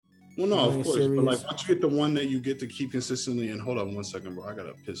Well, no, of course, but like once you get the one that you get to keep consistently, and hold on 1 second, bro, I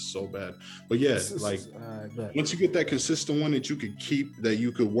gotta piss so bad. But yeah, like once you get that consistent one that you could keep, that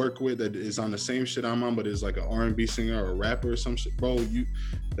you could work with, that is on the same shit I'm on, but is like an R&B singer or a rapper or some shit, bro,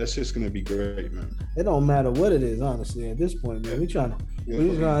 that's just gonna be great, man. It don't matter what it is, honestly. At this point, man, we trying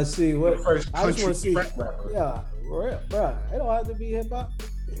to see what. I just want to see, yeah, bro. It don't have to be hip hop.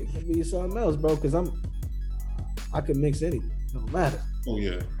 It can be something else, bro. Because I can mix anything. It don't matter. Oh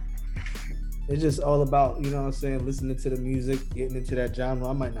yeah. It's just all about, you know what I'm saying, listening to the music, getting into that genre.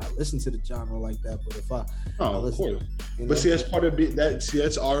 I might not listen to the genre like that, but if I listen, of course. But see, that's part of that. See,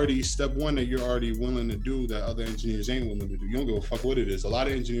 that's already step one that you're already willing to do that other engineers ain't willing to do. You don't give a fuck what it is. A lot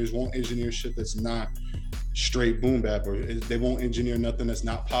of engineers won't engineer shit that's not straight boom bap, or they won't engineer nothing that's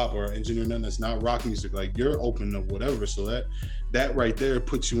not pop, or engineer nothing that's not rock music. Like, you're open to whatever. So that right there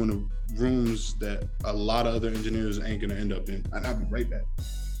puts you in the rooms that a lot of other engineers ain't gonna end up in. And I'll be right back.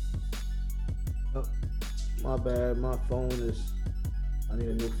 Oh, my bad. My phone is. I need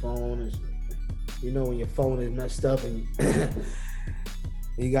a new phone. You know when your phone is messed up and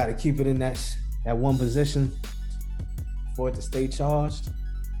you got to keep it in that one position for it to stay charged.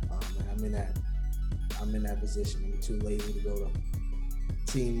 Oh man, I'm in that position. I'm too lazy to go to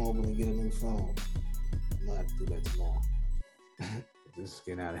T-Mobile and get a new phone. I'm gonna have to do that tomorrow. This is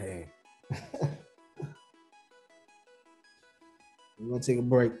getting out of hand. We're gonna take a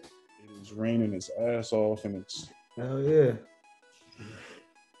break. It's raining its ass off, and it's hell yeah.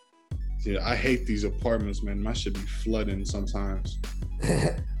 Yeah, I hate these apartments, man. My shit be flooding sometimes.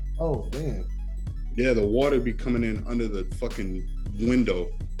 Oh damn. Yeah, the water be coming in under the fucking window.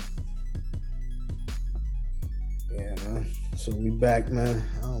 Yeah, man. So we back, man.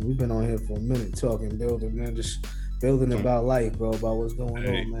 We've been on here for a minute talking, building, man. Just building about life, bro. About what's going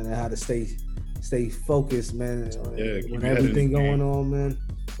on, man, and how to stay focused, man. Yeah, with everything going on, man.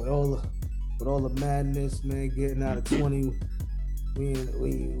 With all the madness, man, getting out of 20,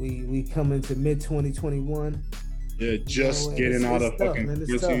 we come into mid 2021. Yeah, just getting out of fucking.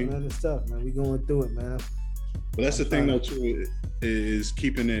 It's tough, man. We going through it, man. But that's the thing, though, too, is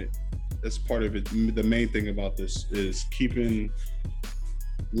keeping it. That's part of it. The main thing about this is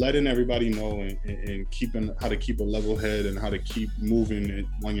letting everybody know and keeping how to keep a level head and how to keep moving it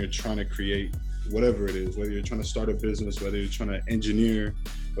when you're trying to create whatever it is, whether you're trying to start a business, whether you're trying to engineer,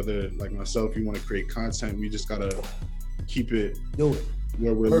 whether like myself, you want to create content. We just gotta keep it. Do it.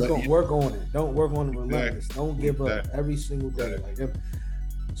 Where we're work on it. Don't work on it relentless. Don't give up every single day. Like,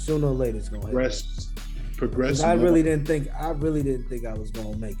 sooner or later it's gonna progress. I really didn't think I was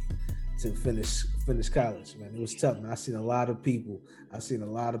gonna make it to finish college, man. It was tough, man. I seen a lot of people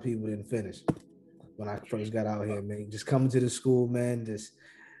didn't finish when I first got out here, man. Just coming to the school, man. There's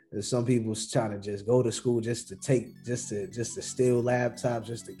some people trying to just go to school just to steal laptops,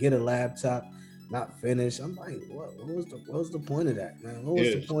 just to get a laptop, not finish. I'm like, what was the point of that, man? What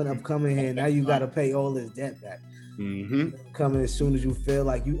was the point of coming here? Now you got to pay all this debt back. Mm-hmm. Coming as soon as you feel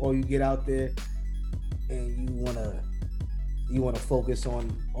like you get out there and you wanna focus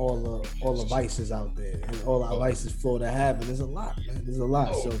on all the vices out there, and all our vices flow to have, and there's a lot, man. There's a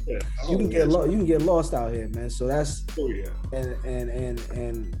lot. You can get lost out here, man. So that's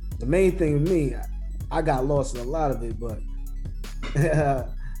and the main thing with me, I got lost in a lot of it, but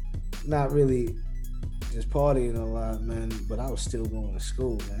not really just partying a lot, man. But I was still going to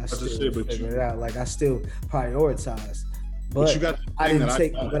school, man. I still figured it out. Like, I still prioritized, but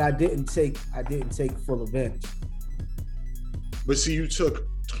I didn't take full advantage. But see, you took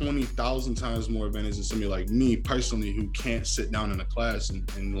 20,000 times more advantage than somebody like me personally, who can't sit down in a class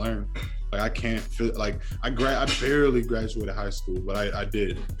and learn. Like, I can't feel like I barely graduated high school, but I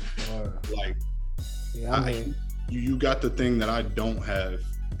did. Like, you got the thing that I don't have,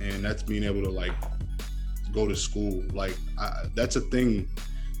 and that's being able to like go to school. Like, that's a thing,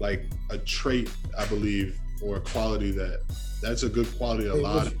 like a trait, I believe, or a quality that's a good quality. You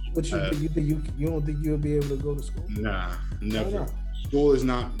don't think you'll be able to go to school? Nah, never. School is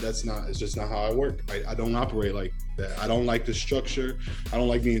not. It's just not how I work. I don't operate like that. I don't like the structure. I don't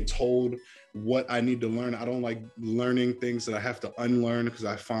like being told what I need to learn. I don't like learning things that I have to unlearn, because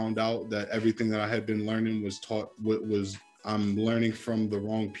I found out that everything that I had been learning was taught. I'm learning from the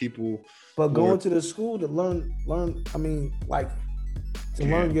wrong people. But going to the school to learn. I mean, like, to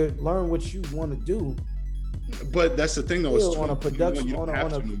learn what you want to do. But that's the thing, though. It's on a production,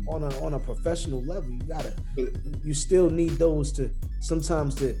 on a professional level, you still need those to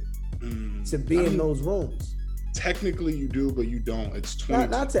be in those rooms. Technically, you do, but you don't. It's 20.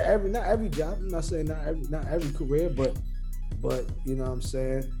 Not every job. I'm not saying not every career, but you know what I'm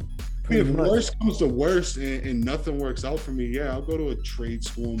saying. pretty if much. worst comes to worst and nothing works out for me, yeah, I'll go to a trade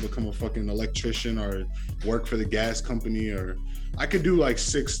school and become a fucking electrician or work for the gas company, or I could do like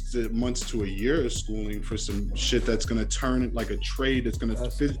 6 months to a year of schooling for some shit that's gonna turn it like a trade that's gonna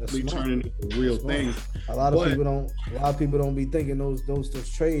physically turn into a real thing. A lot of people don't be thinking those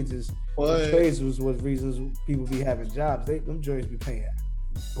trades was what reasons people be having jobs. Them joints be paying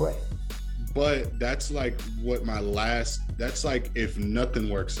bread. But that's like that's like if nothing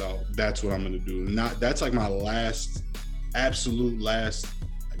works out, that's what I'm gonna do. That's like my absolute last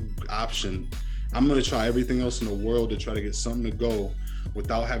option. I'm gonna try everything else in the world to try to get something to go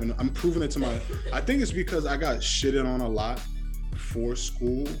without having. I'm proving it to I think it's because I got shitted on a lot for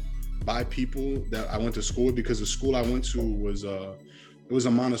school by people that I went to school with, because the school I went to was it was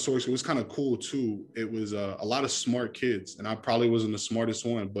a Montessori. So it was kind of cool too. It was a lot of smart kids, and I probably wasn't the smartest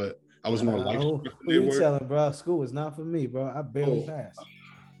one, but I was more like. Who you telling, bro? School was not for me, bro. I barely passed.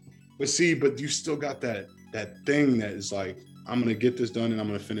 But you still got that thing that is like, I'm gonna get this done and I'm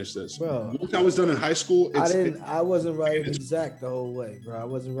gonna finish this. Bro, once I was done in high school, I wasn't writing exact the whole way, bro. I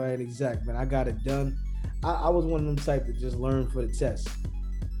wasn't writing exact, man. I got it done. I was one of them type that just learned for the test.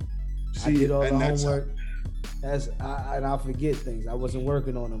 I did all the homework. And I forget things. I wasn't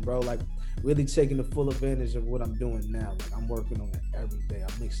working on them, bro. Like really taking the full advantage of what I'm doing now. Like I'm working on it every day.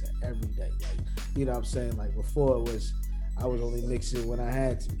 I'm mixing every day. Like, you know what I'm saying? Like before I was only mixing when I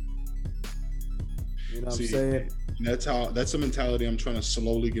had to. You know what I'm saying? That's a mentality I'm trying to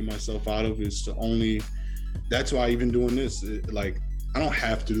slowly get myself out of, is to only, that's why even doing this, like I don't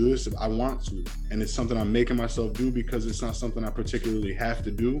have to do this if I want to. And it's something I'm making myself do because it's not something I particularly have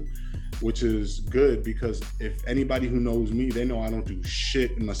to do, which is good, because if anybody who knows me, they know I don't do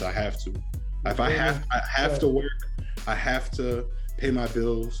shit unless I have to. If I have to work, I have to pay my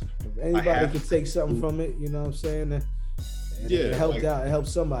bills. If anybody can take something from it, you know what I'm saying? And it helped out. It helped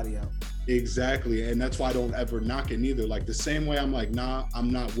somebody out. Exactly. And that's why I don't ever knock it neither. Like the same way I'm like, nah, I'm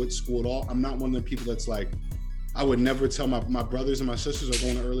not with school at all. I'm not one of the people that's like, I would never tell my brothers and my sisters are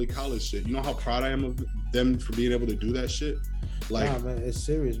going to early college shit. You know how proud I am of them for being able to do that shit? Like, nah, man, it's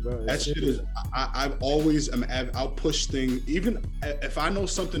serious, bro. That shit is, I've always, I'll push things. Even if I know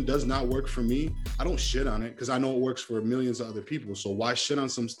something does not work for me, I don't shit on it because I know it works for millions of other people. So why shit on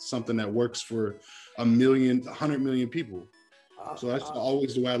something that works for 100 million people? So that's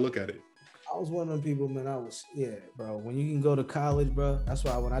always the way I look at it. I was one of them people, man. Bro. When you can go to college, bro, that's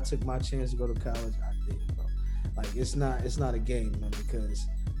why when I took my chance to go to college, I did, bro. Like it's not a game, man, because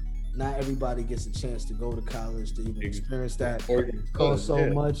not everybody gets a chance to go to college to even experience that. It costs so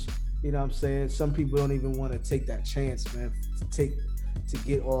much, you know what I'm saying? Some people don't even want to take that chance, man, to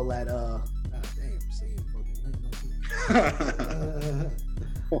get all that God damn, see,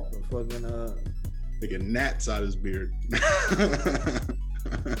 fucking making gnats out of his beard.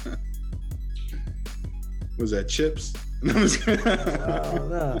 Was that chips? No, this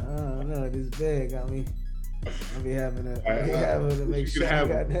bag got me. I'll be having to make sure I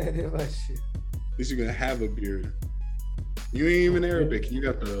got that in my shit. At least you're gonna have a beard. You ain't even Arabic. You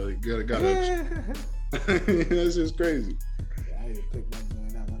got That's just crazy. Yeah, I need to pick my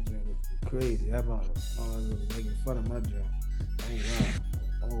joint out. My joint looks crazy. I'm making fun of my joint.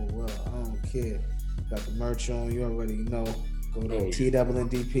 Oh wow. I don't care. Got the merch on. You already know. Go to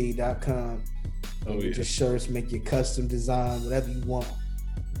TWNDP.com. Get your shirts, make your custom design, whatever you want.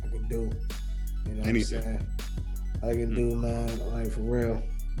 I can do. You know what I'm saying? I can do, man. Like for real.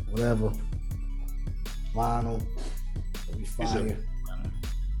 Whatever. Vinyl. It'll be fire.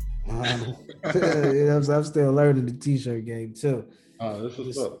 Vinyl. You know what I'm saying? I'm still learning the t-shirt game too. Oh, this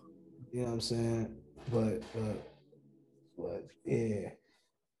is up. You know what I'm saying? But yeah.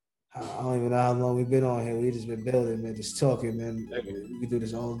 I don't even know how long we've been on here. We just been building, man, just talking, man. We can do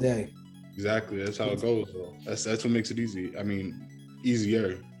this all day. Exactly. That's how it goes, though. That's what makes it easy. I mean,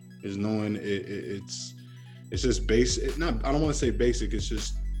 easier is knowing it's just basic. I don't want to say basic. It's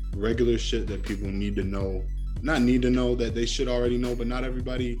just regular shit that people need to know. Not need to know, that they should already know, but not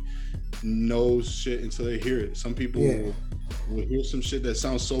everybody knows shit until they hear it. Some people will hear some shit that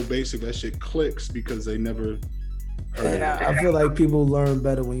sounds so basic that shit clicks because they never heard it. I feel like people learn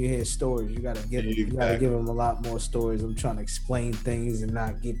better when you hear stories. You gotta give them a lot more stories. I'm trying to explain things and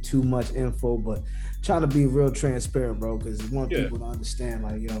not give too much info, but trying to be real transparent, bro, because you want people to understand,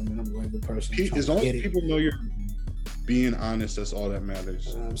 like, I'm a regular person. As long as people know you're being honest, that's all that matters.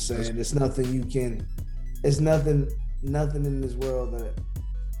 You know what I'm saying? There's nothing in this world that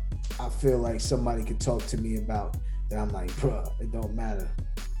I feel like somebody could talk to me about that I'm like, bro, it don't matter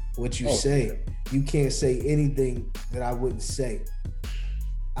what you say. You can't say anything that I wouldn't say.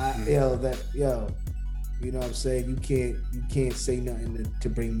 You know what I'm saying? You can't say nothing to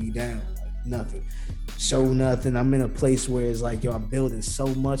bring me down. Like, nothing. Show nothing. I'm in a place where it's like, yo, I'm building so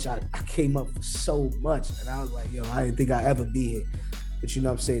much. I came up for so much. And I was like, yo, I didn't think I'd ever be here. But you know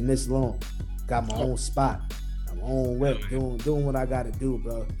what I'm saying? This long. Got my own spot. My own whip. Doing what I gotta do,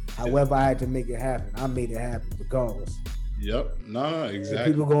 bro. However I had to make it happen. I made it happen regardless. Yep. No, exactly.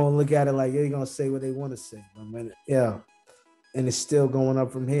 And people gonna look at it like they're gonna say what they want to say. I mean, yeah. And it's still going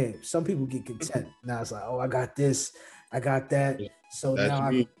up from here. Some people get content. Now it's like, oh, I got this, I got that. So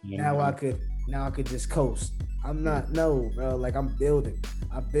now I could just coast. I'm not, no, bro. Like, I'm building.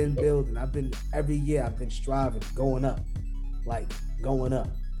 I've been building. Every year I've been striving, going up.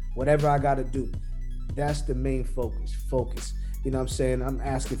 Whatever I gotta do. That's the main focus. You know what I'm saying? I'm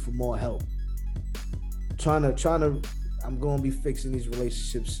asking for more help. I'm going to be fixing these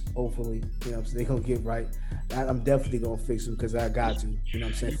relationships, hopefully. You know what I'm saying? They're going to get right. I'm definitely going to fix them because I got to. You know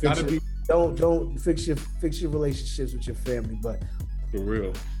what I'm saying? Don't fix your relationships with your family, but for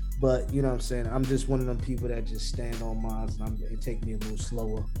real. But you know what I'm saying? I'm just one of them people that just stand on mine, and it take me a little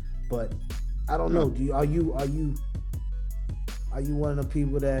slower. But I don't know. Are you one of the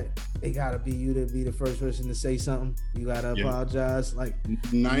people that it gotta be you to be the first person to say something? You gotta apologize. Like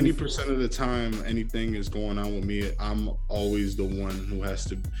 90% of the time, anything is going on with me, I'm always the one who has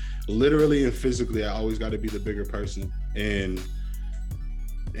to, literally and physically, I always got to be the bigger person and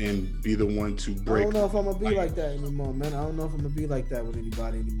be the one to break. I don't know if I'm gonna be like that anymore, man. I don't know if I'm gonna be like that with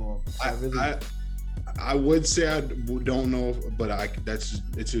anybody anymore. I would say I don't know, but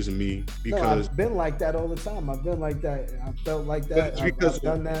it's just me because I've been like that all the time. I've been like that. I felt like that. I've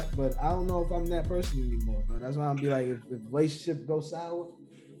done that, but I don't know if I'm that person anymore. But that's why I'm be like, if relationship goes sour,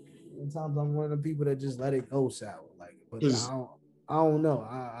 sometimes I'm one of the people that just let it go sour. Like, but I don't know.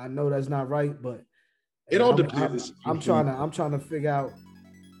 I know that's not right, but it all depends. I'm trying to figure out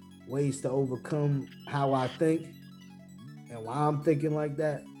ways to overcome how I think and why I'm thinking like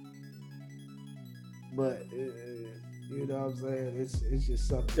that. But you know what I'm saying? It's just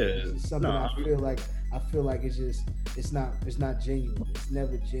something. Yeah, it's just something I feel like it's not genuine. It's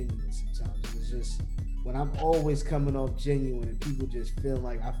never genuine sometimes. It's just when I'm always coming off genuine and people just feel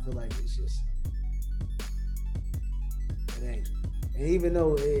like it's just it ain't. And even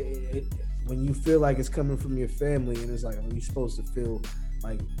though when you feel like it's coming from your family and it's like, you're supposed to feel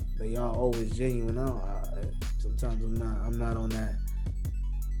like they are always genuine. Sometimes I'm not on that.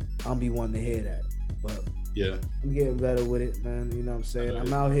 I'll be wanting to hear that. But yeah, I'm getting better with it, man. You know what I'm saying?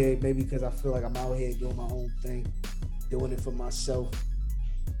 I'm out here maybe because I feel like I'm out here doing my own thing, doing it for myself.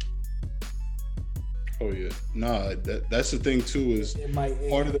 Oh yeah, that's the thing too. Is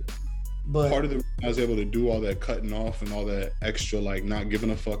part of the reason I was able to do all that cutting off and all that extra, like not giving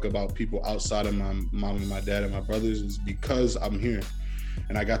a fuck about people outside of my mom and my dad and my brothers, is because I'm here.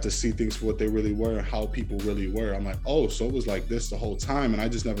 And I got to see things for what they really were and how people really were. I'm like, oh, so it was like this the whole time. And I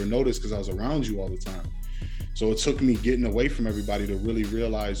just never noticed because I was around you all the time. So it took me getting away from everybody to really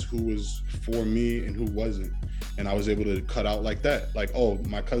realize who was for me and who wasn't. And I was able to cut out like that. Like, oh,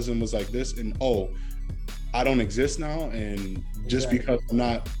 my cousin was like this. And oh, I don't exist now. And just because I'm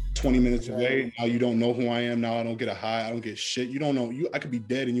not 20 minutes away, now you don't know who I am. Now I don't get a high. I don't get shit. You don't know. I could be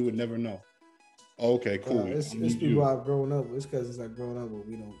dead and you would never know. Okay, cool. It's people I've grown up with. It's cousins I've grown up with.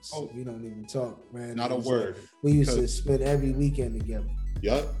 We don't even talk, man. Not a word. We used to spend every weekend together.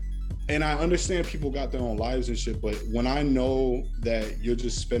 Yep. And I understand people got their own lives and shit, but when I know that you're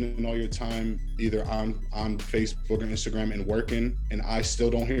just spending all your time either on Facebook or Instagram and working, and I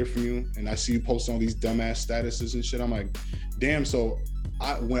still don't hear from you, and I see you posting all these dumbass statuses and shit, I'm like, damn. So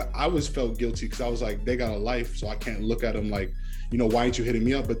when I felt guilty because I was like, they got a life, so I can't look at them like, why ain't you hitting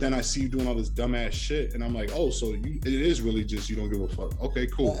me up? But then I see you doing all this dumbass shit, and I'm like, oh, so it is really just you don't give a fuck. Okay,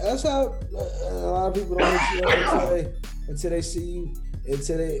 cool. That's how a lot of people don't hit you up until they see you,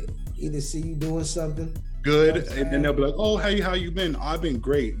 until they either see you doing something good, and then they'll be like, oh, hey, how you been? I've been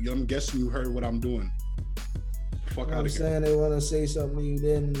great. I'm guessing you heard what I'm doing. Fuck out of here. I'm saying they want to say something to you,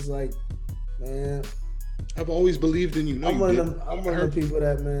 then it's like, man, I've always believed in you. No, I'm one of them people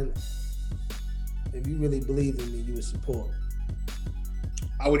that, man, if you really believed in me, you would support.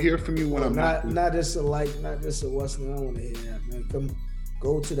 I would hear from you when I'm not just a like, not just a what's name. I want to hear that, man. Come,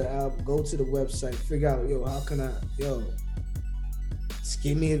 go to the album, go to the website, figure out, how can I, just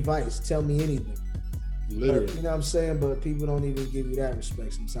give me advice, tell me anything. Literally. But, you know what I'm saying? But people don't even give you that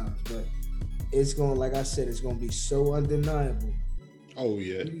respect sometimes. But it's going, like I said, it's going to be so undeniable. Oh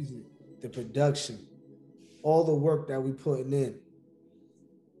yeah. The production, all the work that we putting in,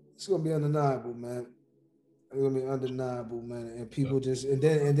 it's going to be undeniable, man. It's gonna be undeniable, man, and people just and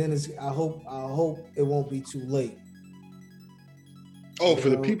then it's. I hope it won't be too late. Oh, for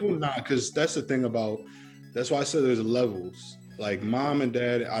the people, not because that's the thing about That's why I said there's levels. Like mom and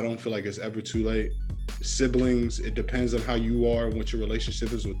dad, I don't feel like it's ever too late. Siblings, it depends on how you are and what your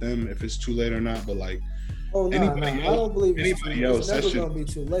relationship is with them, if it's too late or not. But like no, I don't believe it's never gonna be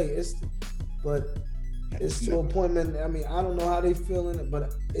too late. But it's to a point, man. I mean, I don't know how they feeling,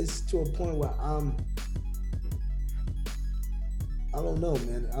 but it's to a point where I don't know,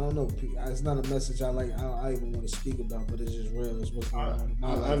 man. I don't know. It's not a message I even want to speak about, but it's just real. It's what's going on in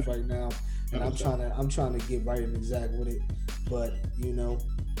my life right now, and I'm trying to get right and exact with it. But you know,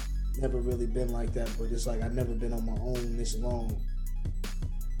 never really been like that. But it's like I've never been on my own this long.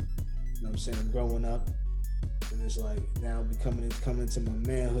 You know what I'm saying? I'm growing up, and it's like now coming into my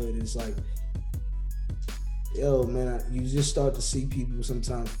manhood. It's like, yo, man, you just start to see people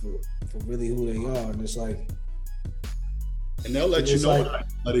sometimes for really who they are, and it's like. And they'll let you know without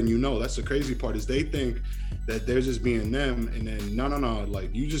letting you know. That's the crazy part is they think that they're just being them, and then no,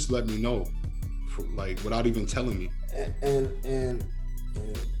 like you just let me know, like without even telling me. And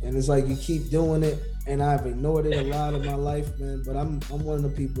it's like you keep doing it, and I've ignored it a lot of my life, man. But I'm one of the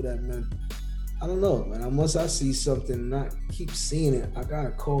people that, man, I don't know, man. Once I see something and I keep seeing it, I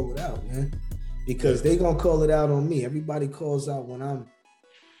gotta call it out, man, because they gonna call it out on me. Everybody calls out when I'm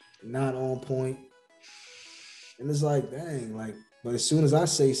not on point. And it's like, dang, like, but as soon as I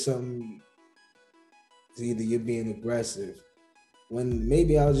say something, it's either you're being aggressive, when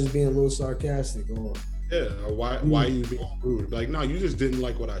maybe I was just being a little sarcastic, or why you being rude? Like, no, you just didn't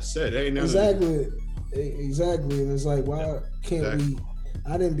like what I said. Hey, exactly. And it's like, why can't we?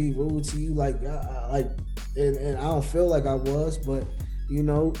 I didn't be rude to you, and I don't feel like I was, but you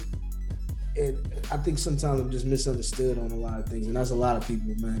know, and I think sometimes I'm just misunderstood on a lot of things, and that's a lot of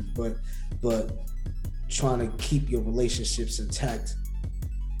people, man. But trying to keep your relationships intact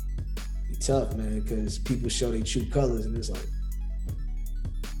be tough, man, because people show their true colors, and it's like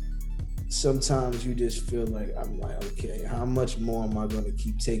sometimes you just feel like, I'm like, okay, how much more am I going to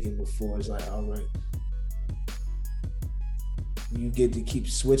keep taking before it's like, all right, you get to keep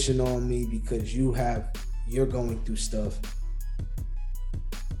switching on me because you're going through stuff,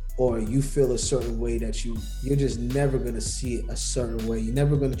 or you feel a certain way that you're just never going to see it a certain way. You're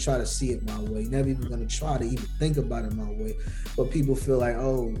never going to try to see it my way. You're never even going to try to even think about it my way. But people feel like,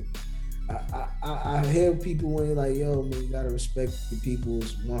 oh, I hear people when you're like, yo, man, you got to respect the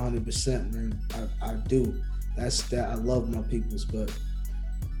people's 100%, man. I do. That's that. I love my peoples, but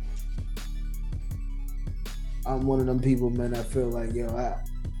I'm one of them people, man, I feel like, yo, I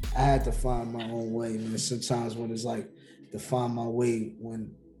had to find my own way, man. Sometimes when it's like to find my way,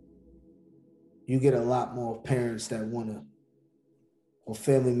 when you get a lot more parents that want to, or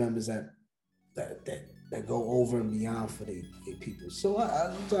family members that go over and beyond for their people. So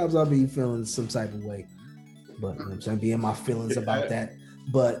sometimes I'll be feeling some type of way, but you know what I'm saying, be in my feelings about that.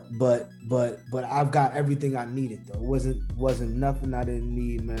 But I've got everything I needed though. It wasn't nothing I didn't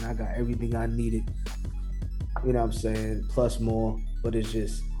need, man. I got everything I needed. You know what I'm saying? Plus more, but it's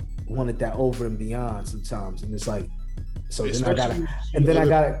just wanted that over and beyond sometimes, and it's like. So then I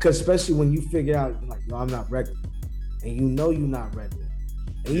gotta, cause especially when you figure out like, yo, I'm not regular, and you know you're not regular,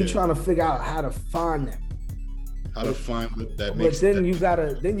 and you're trying to figure out how to find that. How to find what that makes. But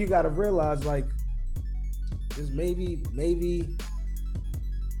then you gotta realize like, just maybe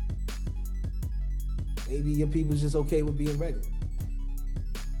your people's just okay with being regular.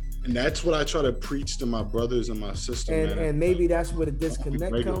 And that's what I try to preach to my brothers and my sister. And maybe that's where the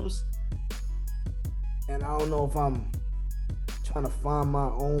disconnect comes. And I don't know if I'm trying to find my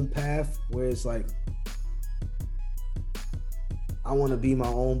own path where it's like I want to be my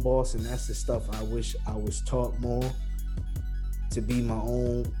own boss, and that's the stuff I wish I was taught more, to be my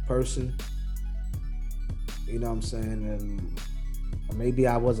own person. You know what I'm saying? And maybe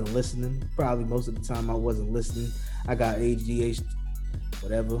I wasn't listening. Probably most of the time I wasn't listening. I got ADHD,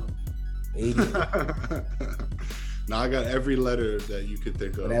 whatever. Now I got every letter that you could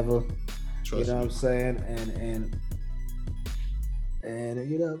think of. Whatever. Trust you know me. What I'm saying? And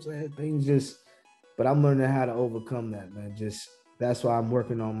you know what I'm saying? Things just, but I'm learning how to overcome that, man. Just, that's why I'm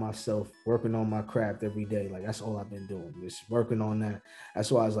working on myself, working on my craft every day. Like, that's all I've been doing, just working on that.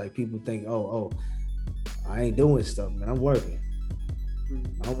 That's why I was like, people think, oh, I ain't doing stuff, man. I'm working.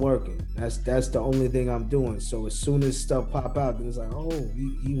 That's the only thing I'm doing. So as soon as stuff pop out, then it's like, oh,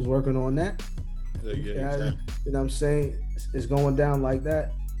 he was working on that. Exactly. You know what I'm saying? It's going down like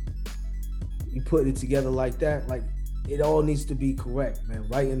that. You put it together like that, like it all needs to be correct, man,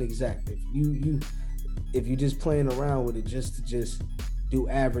 right and exact. If you just playing around with it just to do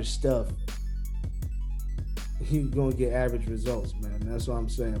average stuff, you're gonna get average results, man. That's what I'm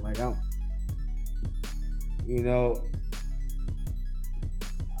saying. Like a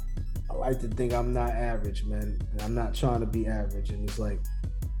like to think I'm not average, man. And I'm not trying to be average. And it's like,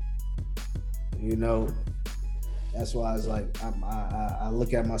 you know, that's why it's like I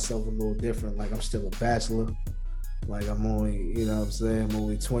look at myself a little different. Like I'm still a bachelor. Like I'm only, you know what I'm saying, I'm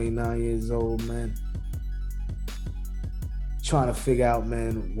only 29 years old, man. Trying to figure out,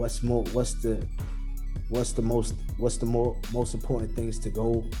 man, what's the most important things to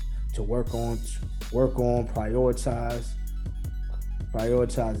go to work on, prioritize.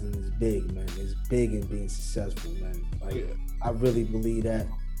 Prioritizing is big, man. It's big in being successful, man. Like I really believe that.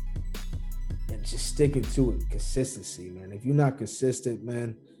 And just sticking to it, consistency, man. If you're not consistent,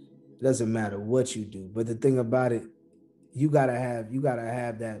 man, it doesn't matter what you do. But the thing about it, you gotta have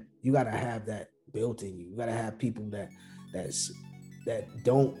that built in you. You gotta have people that's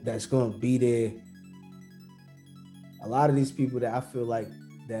gonna be there. A lot of these people that I feel like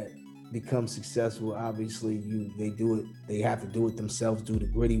that become successful, obviously they have to do it themselves, do the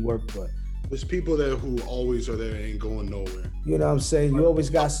gritty work, but there's people there who always are there and ain't going nowhere. You know what I'm saying? You always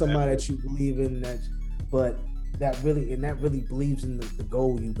got somebody that you believe in, that really believes in the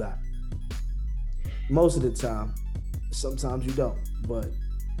goal you got. Most of the time. Sometimes you don't, but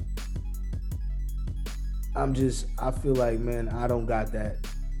I feel like, man, I don't got that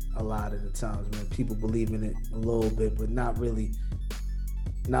a lot of the times, man. People believe in it a little bit, but not to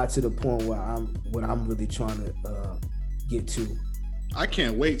the point where I'm really trying to get to. I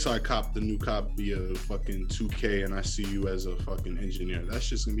can't wait till I cop the new copy of fucking 2K and I see you as a fucking engineer. That's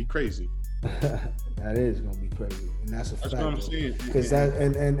just gonna be crazy. That is gonna be crazy, and that's a fact. That's what I'm saying. Because that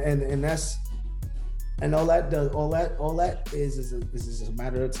and that's and all that is a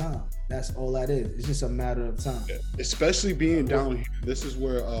matter of time. That's all that is. It's just a matter of time. Especially being down here. This is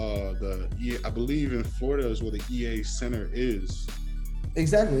where I believe in Florida is where the EA Center is.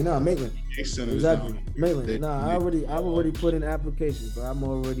 Exactly. No, Maitland. EA Center exactly. Maitland. No, I've already put in applications, but I'm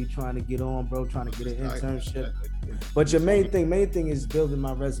already trying to get on, bro. Trying to get an internship. But your main thing is building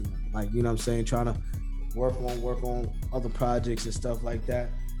my resume. Like, you know what I'm saying? Trying to work on other projects and stuff like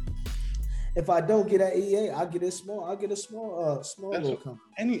that. If I don't get at EA, I'll get a small little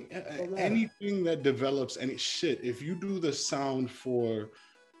company. Anything that develops any shit. If you do the sound for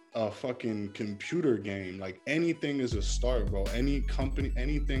a fucking computer game, like anything is a start, bro. Any company,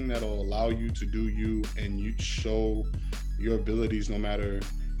 anything that'll allow you to do you and you show your abilities, no matter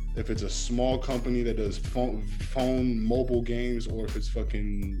if it's a small company that does phone mobile games or if it's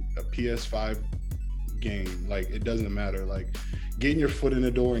fucking a PS5 game, like it doesn't matter. Like getting your foot in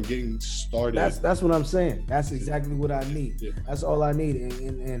the door and getting started. That's what I'm saying. That's exactly what I need. Yeah. That's all I need.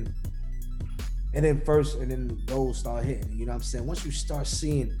 And then the goals start hitting. You know what I'm saying? Once you start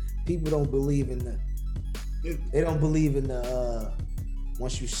seeing, people don't believe in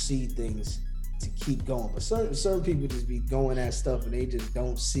once you see things to keep going. But certain people just be going at stuff and they just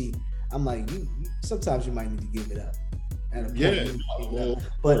don't see. I'm like, you sometimes you might need to give it up. At a point,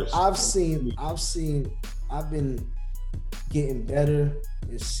 but I've been getting better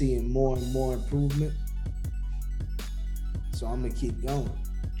and seeing more and more improvement. So I'm gonna keep going.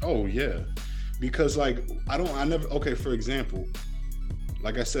 Oh yeah. Because for example,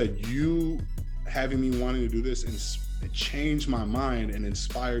 like I said, you having me wanting to do this and it changed my mind and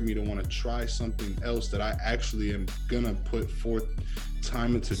inspired me to want to try something else that I actually am gonna put forth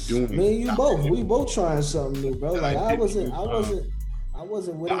time into doing. Me and you both, we both trying something new, bro. Like I wasn't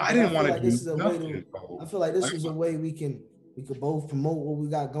with it. I didn't want to do this nothing, I feel like this is a way we could both promote what we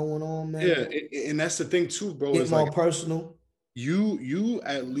got going on, man. Yeah, and that's the thing too, bro. Get more personal. You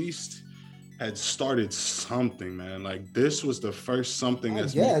at least had started something, man. Like this was the first something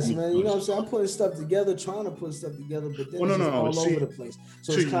that's yes, man. You know what I'm saying? I'm putting stuff together, trying to put stuff together, but then it's all over the place.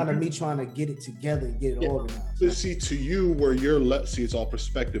 So it's kind of me trying to get it together and get it organized. So see, to you, where you're it's all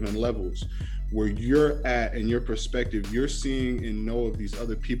perspective and levels. Where you're at and your perspective, you're seeing and know of these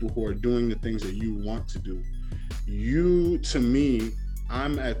other people who are doing the things that you want to do. You, to me,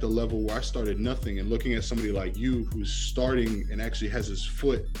 I'm at the level where I started nothing and looking at somebody like you who's starting and actually has his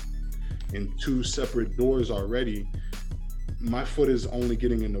foot in two separate doors already. My foot is only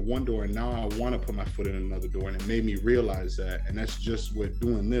getting into one door and now I want to put my foot in another door, and it made me realize that. And that's just with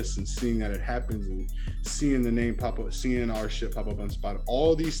doing this and seeing that it happens and seeing the name pop up, seeing our shit pop up on Spot.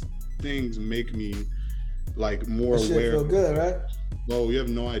 All these things make me like more that aware. Shit feel good, right? Well, you have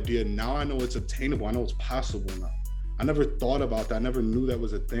no idea. Now I know it's obtainable. I know it's possible now. I never thought about that. I never knew that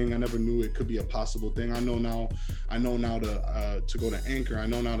was a thing. I never knew it could be a possible thing. I know now to go to Anchor. I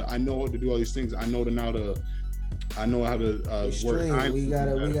know how to do all these things. I know how to work. We got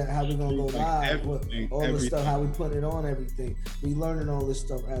how we gonna go live. All the stuff, how we put it on everything. We learning all this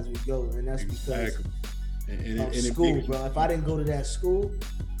stuff as we go, and that's because of school, bro. If I didn't go to that school,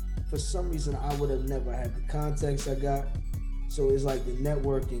 for some reason I would have never had the context I got. So it's like the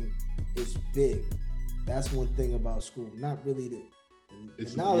networking is big. That's one thing about school. Not really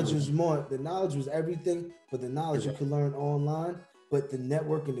the knowledge was more. The knowledge was everything, but the knowledge you can learn online. But the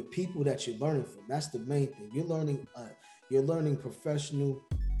networking, the people that you're learning from, that's the main thing. You're learning professional,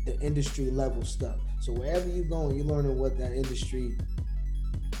 the industry level stuff. So wherever you're going, you're learning what that industry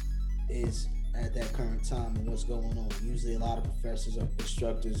is at that current time and what's going on. Usually a lot of professors or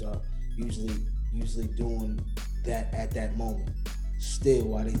instructors are usually doing that at that moment still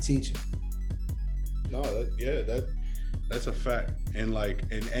while they teaching. No, that's a fact. And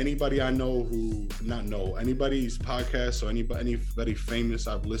anybody I know anybody's podcast or anybody famous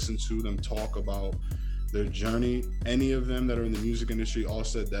I've listened to them talk about their journey, any of them that are in the music industry all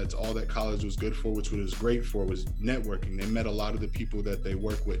said that's all that college was good for, which was great for, was networking. They met a lot of the people that they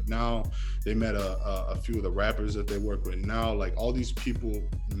work with now. They met a few of the rappers that they work with now. Like, all these people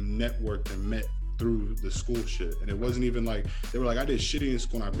networked and met through the school shit. And it wasn't even like they were like, I did shitty in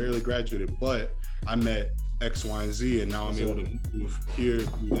school and I barely graduated, but I met X, Y, and Z, and now I'm able to move here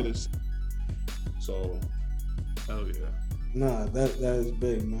through this. So, hell yeah. Nah, that is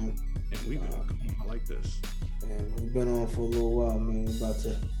big, man. And we've been I like this. Man, we've been on for a little while, man. We're about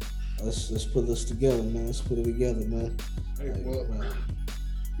to let's put this together, man. Let's put it together, man. Hey,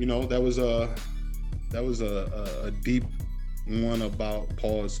 well, that was a deep one about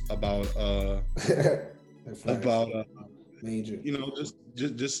major.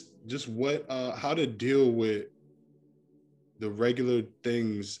 Just what how to deal with the regular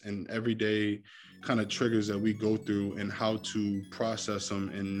things and everyday kind of triggers that we go through and how to process them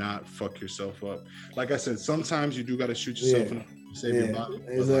and not fuck yourself up. Like I said, sometimes you do got to shoot yourself in the foot to save your body.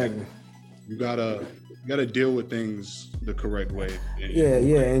 Exactly. You gotta deal with things the correct way.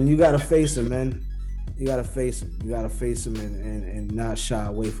 And you gotta face them, man. You gotta face them and not shy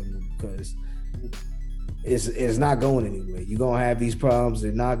away from them, because it's not going anywhere. You're gonna have these problems.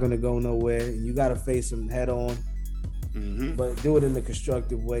 They're not gonna go nowhere. And you gotta face them head on. Mm-hmm. But do it in a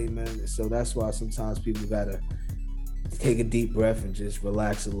constructive way, man. So that's why sometimes people gotta take a deep breath and just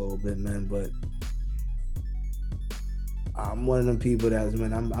relax a little bit, man. But I'm one of them people that's,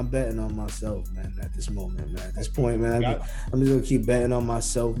 man, I'm betting on myself, man, at this moment, man. At this point, man, I'm just gonna keep betting on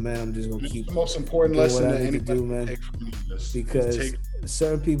myself, man. I'm just gonna keep the most important lesson that anybody do, man. Because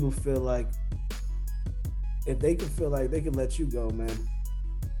certain people feel like if they can feel like they can let you go, man,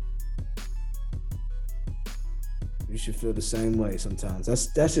 you should feel the same way sometimes.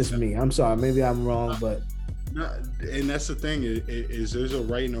 That's just me. I'm sorry, maybe I'm wrong, but and that's the thing is there's a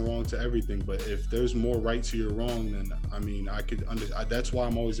right and a wrong to everything. But if there's more right to your wrong, then I mean, I could that's why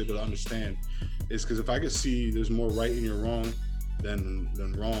I'm always able to understand. Is because if I could see there's more right in your wrong than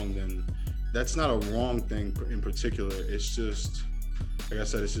wrong, then that's not a wrong thing in particular. It's just, like I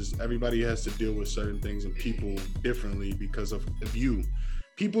said, it's just everybody has to deal with certain things and people differently because of you.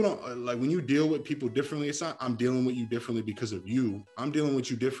 People don't like when you deal with people differently. It's not I'm dealing with you differently because of you. I'm dealing with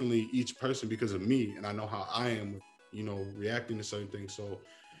you differently, each person, because of me, and I know how I am with, reacting to certain things. So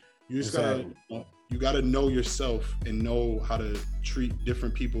you just gotta know yourself and know how to treat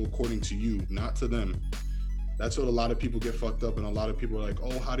different people according to you, not to them. That's what a lot of people get fucked up, and a lot of people are like,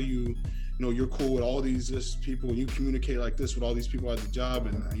 oh, how do you you're cool with all these people, and you communicate like this with all these people at the job,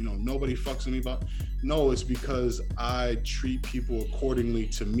 and nobody fucks with me about. No, it's because I treat people accordingly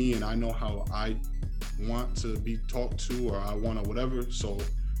to me, and I know how I want to be talked to, or I want to whatever. So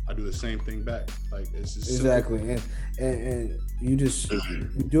I do the same thing back. Like, it's just exactly, and you just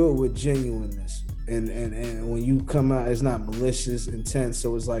you do it with genuineness, and when you come out, it's not malicious intent.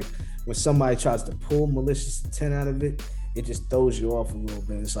 So it's like when somebody tries to pull malicious intent out of it, it just throws you off a little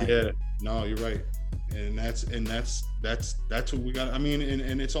bit. It's like, yeah, no, you're right, and that's what we got. I mean,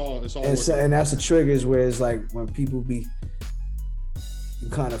 and it's all. And that's the triggers where it's like when people you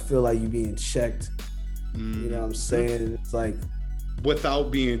kind of feel like you're being checked. You know what I'm saying? And it's like,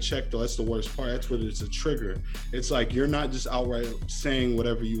 without being checked, though, that's the worst part. That's what it's a trigger. It's like you're not just outright saying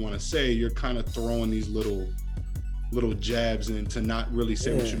whatever you want to say. You're kind of throwing these little jabs in to not really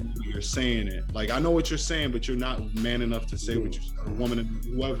say what you're saying it. Like, I know what you're saying, but you're not man enough to say what you're saying, woman,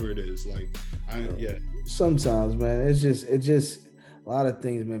 whoever it is. Like, sometimes, man, it's just a lot of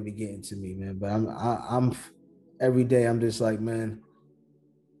things, man, be getting to me, man. But I'm every day, I'm just like, man,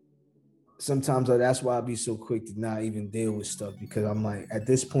 sometimes that's why I be so quick to not even deal with stuff, because I'm like, at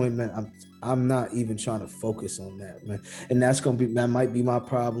this point, man, I'm not even trying to focus on that, man. And that might be my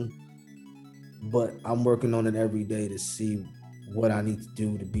problem. But I'm working on it every day to see what I need to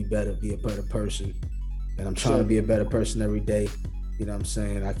do to be better, be a better person. And I'm trying to be a better person every day. You know what I'm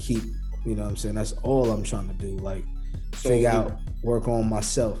saying? I keep, that's all I'm trying to do. Like, figure out, work on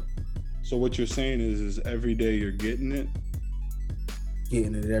myself. So what you're saying is every day you're getting it?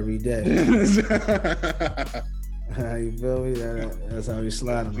 Getting it every day. You feel me? That's how we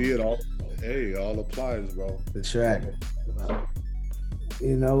slide on it. All applies, bro. The track.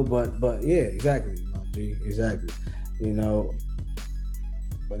 You know, but yeah, exactly, G, exactly. You know,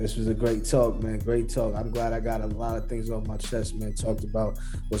 but this was a great talk, man. Great talk. I'm glad I got a lot of things off my chest, man. Talked about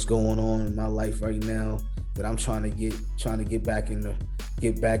what's going on in my life right now that I'm trying to get back into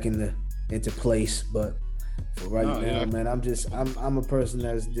place. But for right now, man, I'm a person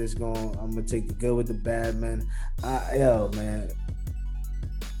that's just I'm gonna take the good with the bad, man. Man,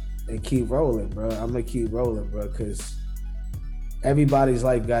 and keep rolling, bro. I'm gonna keep rolling, bro, because everybody's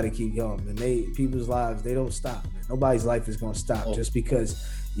life got to keep going, man. People's lives, they don't stop, man. Nobody's life is gonna stop just because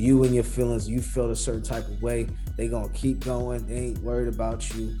you and your feelings, you feel a certain type of way. They gonna keep going. They ain't worried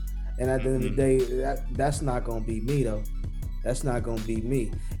about you. And at the end of the day, that's not gonna be me, though. That's not gonna be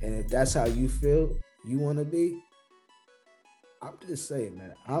me. And if that's how you feel, you want to be, I'm just saying,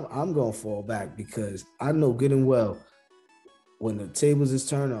 man, I'm gonna fall back because I know good and well when the tables is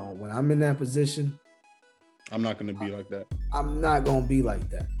turned on, when I'm in that position, I'm not gonna be like that. I'm not gonna be like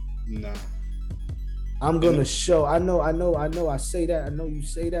that. Nah. I'm gonna show. I know. I say that. I know you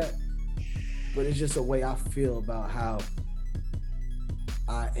say that, but it's just a way I feel about how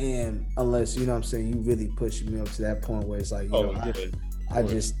I am. Unless you know what I'm saying, you really pushing me up to that point where it's like,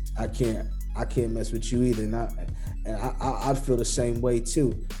 I can't mess with you either. And I feel the same way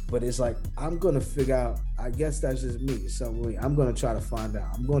too. But it's like I'm gonna figure out. I guess that's just me. Some way I'm gonna try to find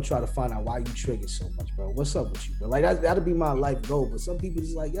out. I'm gonna try to find out why you trigger so much, bro. What's up with you, bro? Like that'll be my life goal. But some people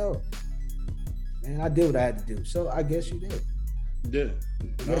just like, yo, man, I did what I had to do. So I guess you did. Yeah.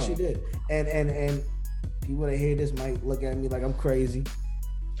 I guess you did. And people that hear this might look at me like I'm crazy.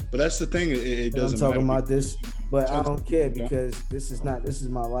 But that's the thing. It doesn't matter. I'm talking about this, but I don't care because this is my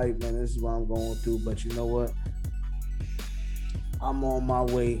life, man. This is what I'm going through. But you know what? I'm on my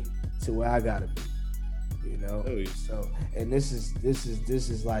way to where I gotta be. You know? So, and this is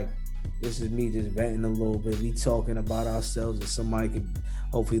me just venting a little bit. We talking about ourselves, and somebody can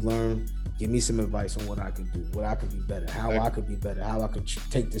hopefully learn. Give me some advice on what I can do, what I can be better, how I could be better, how I could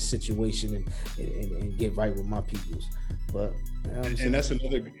take this situation and get right with my peoples. But and that's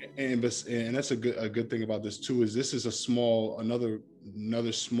that's a good thing about this too, is this is another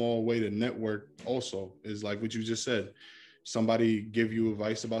small way to network. Also, is like what you just said. Somebody give you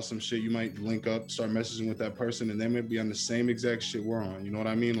advice about some shit, you might link up, start messaging with that person, and they may be on the same exact shit we're on. You know what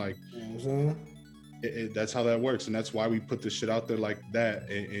I mean? Like, that's how that works, and that's why we put the shit out there like that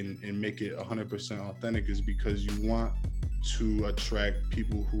and make it 100% authentic, is because you want to attract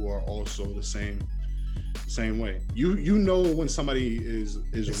people who are also the same way. You know when somebody is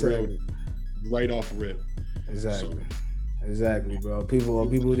real right off rip. Exactly, bro.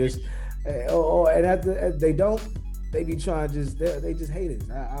 People just and they don't. They be trying to they just hate us.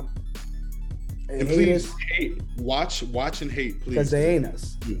 And please hate. Watch and hate, please. Because they ain't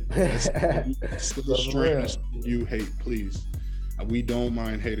us. You hate, please. We don't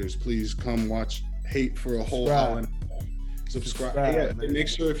mind haters. Please come watch hate for a whole hour. Subscribe. Yeah, make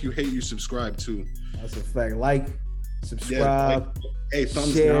sure if you hate, you subscribe too. That's a fact. Like, subscribe. Hey,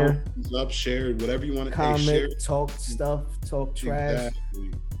 thumbs share, down, thumbs up, share, whatever you want to. Comment, share. talk stuff, talk trash.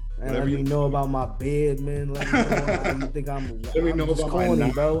 Exactly. And let me know about my beard, man. Let me know how you think I'm just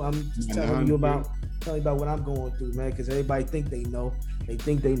corny, bro. I'm just telling you about what I'm going through, man. Because everybody think they know. They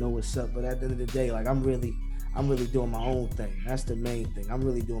think they know what's up. But at the end of the day, like I'm really doing my own thing. That's the main thing. I'm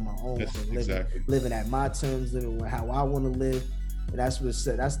really doing my own thing. Living at my terms, living how I want to live. And that's what's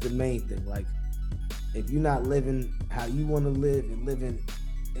said. That's the main thing. Like, if you're not living how you want to live and living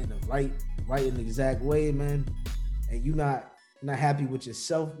in the right and exact way, man, and you're not happy with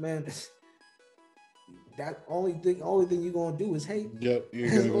yourself, man, that only thing you're gonna do is hate. Yep, you're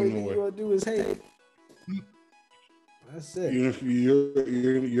gonna go nowhere. You're gonna do is hate. That's it.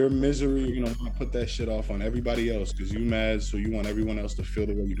 Your misery, you're gonna want to put that shit off on everybody else because you mad, so you want everyone else to feel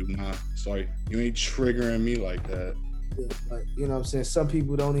the way you do. Nah, sorry, you ain't triggering me like that. Yeah, but you know what I'm saying? Some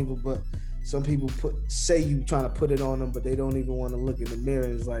people don't even, but some people say you trying to put it on them, but they don't even want to look in the mirror.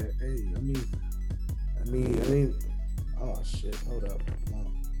 And it's like, hey, I mean, oh shit, hold up, my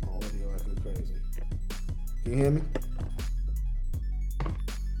audio acting crazy. Can you hear me?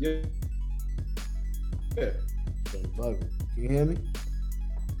 Yeah. Can you hear me?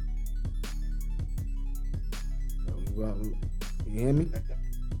 Can you hear me?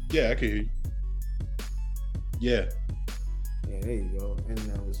 Yeah, I can hear you. Yeah. Yeah, there you go. And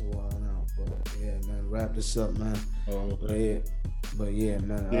that was wilding out. But yeah, man, wrap this up, man. Oh, okay. But yeah,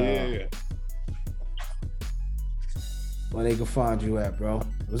 man. Yeah. where they can find you at, bro.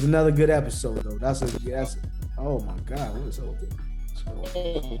 It was another good episode, though. That's oh my God, what is up? What's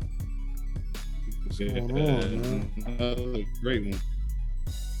going on, man? Another great one.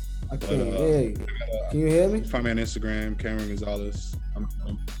 I can't hear you. Can you hear me? Find me on Instagram, Cameron Gonzalez.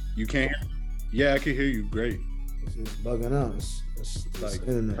 You can't hear me? Yeah, I can hear you. Great. It's just bugging out. It's Like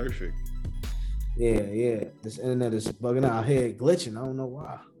internet. perfect. Yeah. This internet is bugging out. I hear it glitching. I don't know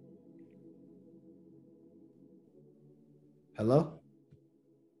why. Hello?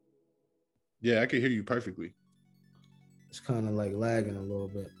 Yeah, I can hear you perfectly. It's kind of like lagging a little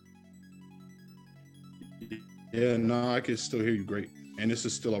bit. Yeah, no, I can still hear you great. And this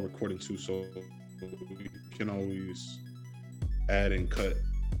is still a recording too, so we can always add and cut.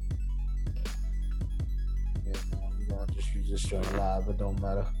 Yeah, no, we're gonna just use this straight live. It don't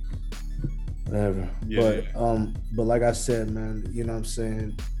matter. Whatever. Yeah. But like I said, man, you know what I'm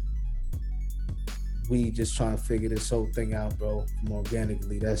saying? We just trying to figure this whole thing out, bro, from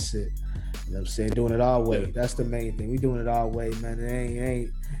organically. That's it. You know what I'm saying? Doing it our way. Yeah. That's the main thing. We doing it our way, man. It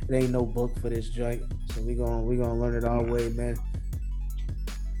ain't no book for this joint. So we gonna learn it our way, man.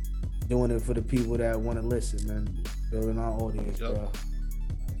 Doing it for the people that want to listen, man. Building our audience, bro. You know what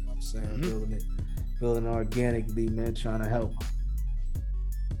I'm saying? Mm-hmm. Building organically, man, trying to help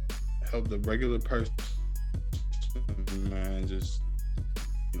the regular person, man, just,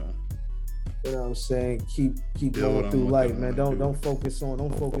 you know. You know what I'm saying? Keep Build going on through what life, they man. wanna Don't focus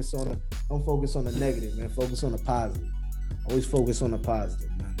on the negative, man. Focus on the positive. Always focus on the positive,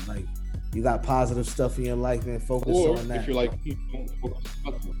 man. Like, you got positive stuff in your life, man. Focus Or on that. if you're like, don't focus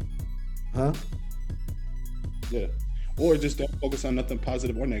on nothing. Huh? Yeah. Or just don't focus on nothing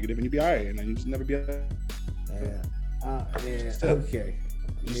positive or negative, and you be all right, and then you just never be all right. Yeah. Okay.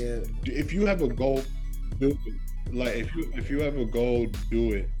 Yeah. If you have a goal, do it. Like if you have a goal,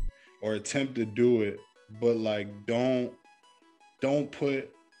 do it or attempt to do it, but like don't put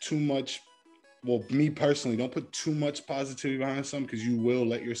too much. Well, me personally, don't put too much positivity behind something, because you will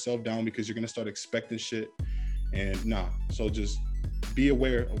let yourself down, because you're gonna start expecting shit. And so just be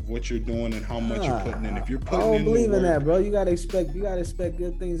aware of what you're doing and how much you're putting in. If you're putting I don't in believe the in work, that, bro. You gotta expect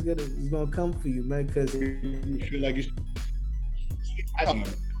good things is gonna come for you, man. Because you feel like you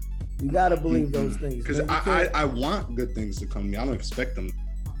gotta believe those things. Because I want good things to come to me. I don't expect them.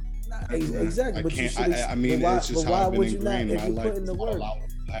 Exactly. But you should. I mean, it's just how I've been ingrained in my life. Put in the work.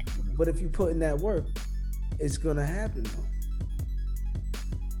 But if you put in that work, it's gonna happen, though.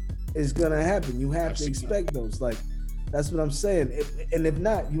 It's gonna happen. You have to expect those. Like, that's what I'm saying. And if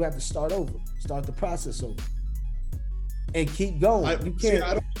not, you have to start over. Start the process over. And keep going. You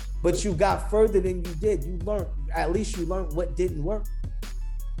can't. But you got further than you did. You learned. At least you learned what didn't work.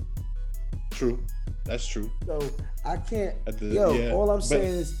 True. That's true. So I can't. All I'm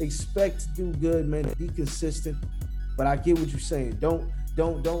saying is expect to do good, man. Be consistent. But I get what you're saying. Don't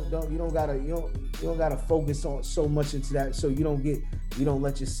gotta focus on so much into that, so you don't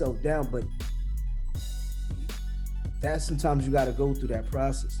let yourself down. But that sometimes you gotta go through that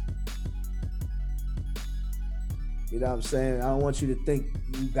process. You know what I'm saying? I don't want you to think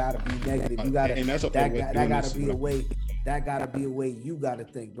you gotta be negative. You gotta, and that's that gotta be a way. That gotta be a way you gotta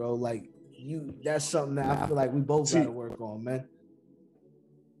think, bro. Like that's something that I feel like we both gotta work on, man.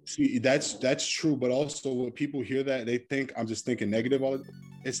 See, that's true, but also when people hear that, they think I'm just thinking negative all the time.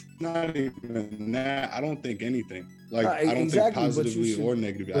 It's not even that. I don't think anything. Like I don't think positively or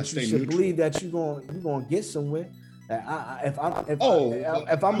negatively. I stay neutral. You should believe that you're gonna get somewhere. If I'm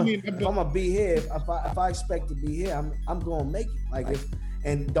gonna be here, if I expect to be here, I'm gonna make it. Like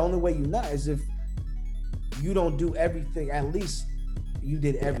and the only way you're not is if you don't do everything. At least you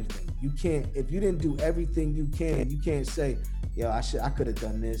did everything. You can't. If you didn't do everything you can't say, yo, I could have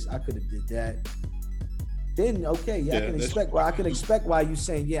done this. I could have did that. Then okay, I can expect. Well, I can expect why you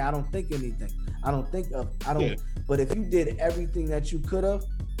saying, yeah, I don't think anything. I don't. Yeah. But if you did everything that you could have,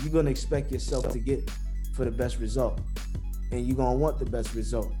 you're gonna expect yourself to get for the best result, and you're gonna want the best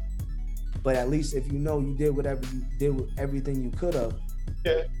result. But at least if you know you did whatever you did with everything you could have.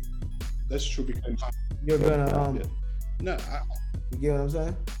 Yeah, that's true, because you're gonna No, you get what I'm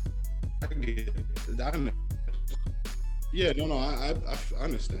saying? I can get it. I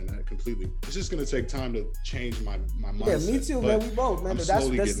understand that completely. It's just gonna take time to change my mindset. Yeah, me too, man. We both, man. But that's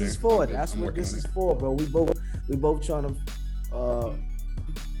what this is for. That's what this is for, bro. We both trying to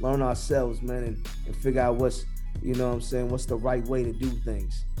learn ourselves, man, and figure out what's, you know what I'm saying, what's the right way to do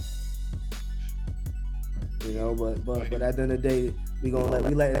things. You know, but at the end of the day, we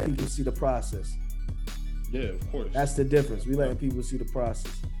letting people see the process. Yeah, of course. That's the difference. We letting people see the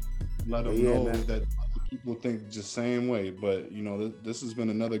process. Let them know that people think the same way. But you know, this has been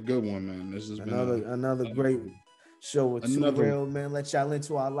another good one, man. This has been another great one. show with Too Real, man. Let y'all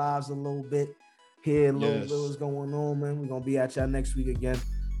into our lives a little bit. Hear a little what's going on, man. We're gonna be at y'all next week again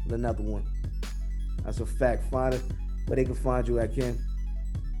with another one. That's a fact. Find it where they can find you at, Ken.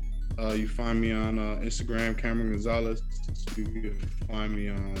 You find me on Instagram, Cameron Gonzalez. You can find me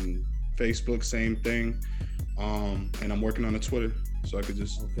on Facebook, same thing. And I'm working on a Twitter, so I could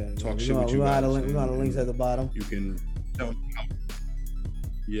just talk shit with you guys. We're gonna links at the bottom. You can tell me.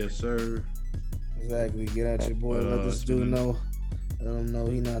 Yes, sir. Exactly. Get at your boy. Let this dude know. Let him know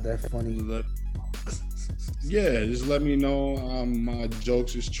he's not that funny. Yeah, just let me know my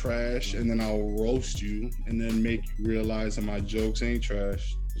jokes is trash, and then I'll roast you, and then make you realize that my jokes ain't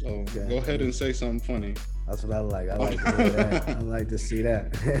trash. So go ahead and say something funny. That's what I like. I like to hear that. I like to see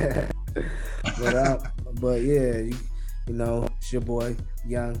that. But yeah, you know, it's your boy,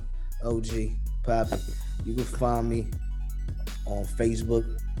 Young OG Poppy. You can find me on Facebook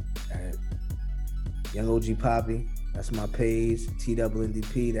at Young OG Poppy. That's my page.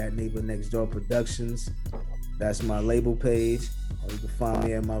 TWNDP, That Neighbor Next Door Productions. That's my label page. Or you can find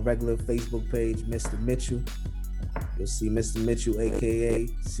me at my regular Facebook page, Mr. Mitchell. You'll see Mr. Mitchell, aka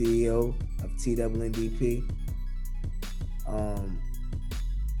CEO of TWNDP.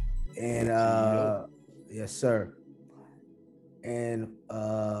 Yes, sir. And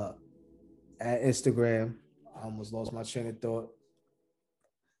at Instagram, I almost lost my train of thought.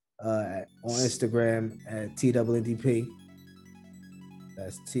 On Instagram at TWNDP.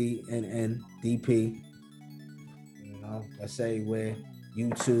 That's TNNDP. You know, that's everywhere.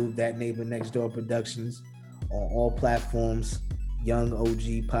 YouTube, That Neighbor Next Door Productions. On all platforms, Young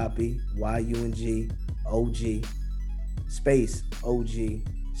OG Poppy, YUNG OG space OG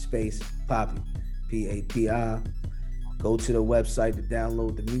space Poppy, PAPI. Go to the website to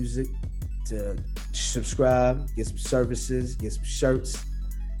download the music, to subscribe, get some services, get some shirts,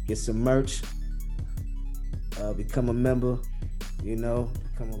 get some merch, become a member, you know,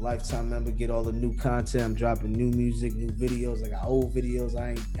 become a lifetime member, get all the new content. I'm dropping new music, new videos. I got old videos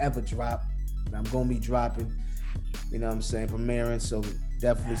I ain't ever dropped, and I'm gonna be dropping, you know what I'm saying, premiering. So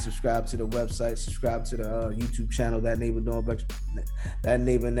definitely subscribe to the website, subscribe to the YouTube channel, That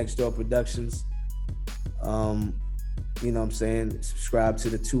Neighbor Next Door Productions. You know what I'm saying? Subscribe to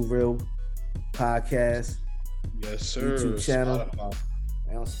the Too Real podcast. Yes, sir. YouTube channel. Spotify.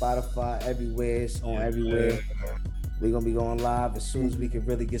 And on Spotify, everywhere. It's on everywhere. We're gonna be going live as soon as we can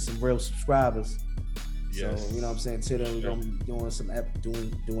really get some real subscribers. Yes. So you know what I'm saying? Till then, we're gonna be doing some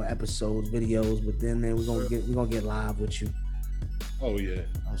doing episodes, videos, but then we're gonna get live with you. Oh yeah. You know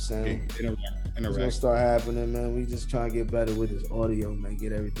what I'm saying? Interact. It's gonna start happening, man. We just trying to get better with this audio, man.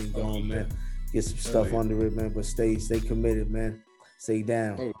 Get everything going, man. Get some stuff under it, man. But stay committed, man. Stay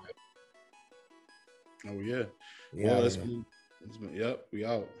down. Oh yeah. Yeah. Well, we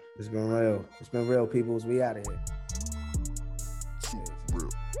out. It's been real. It's been real, peoples. We out of here.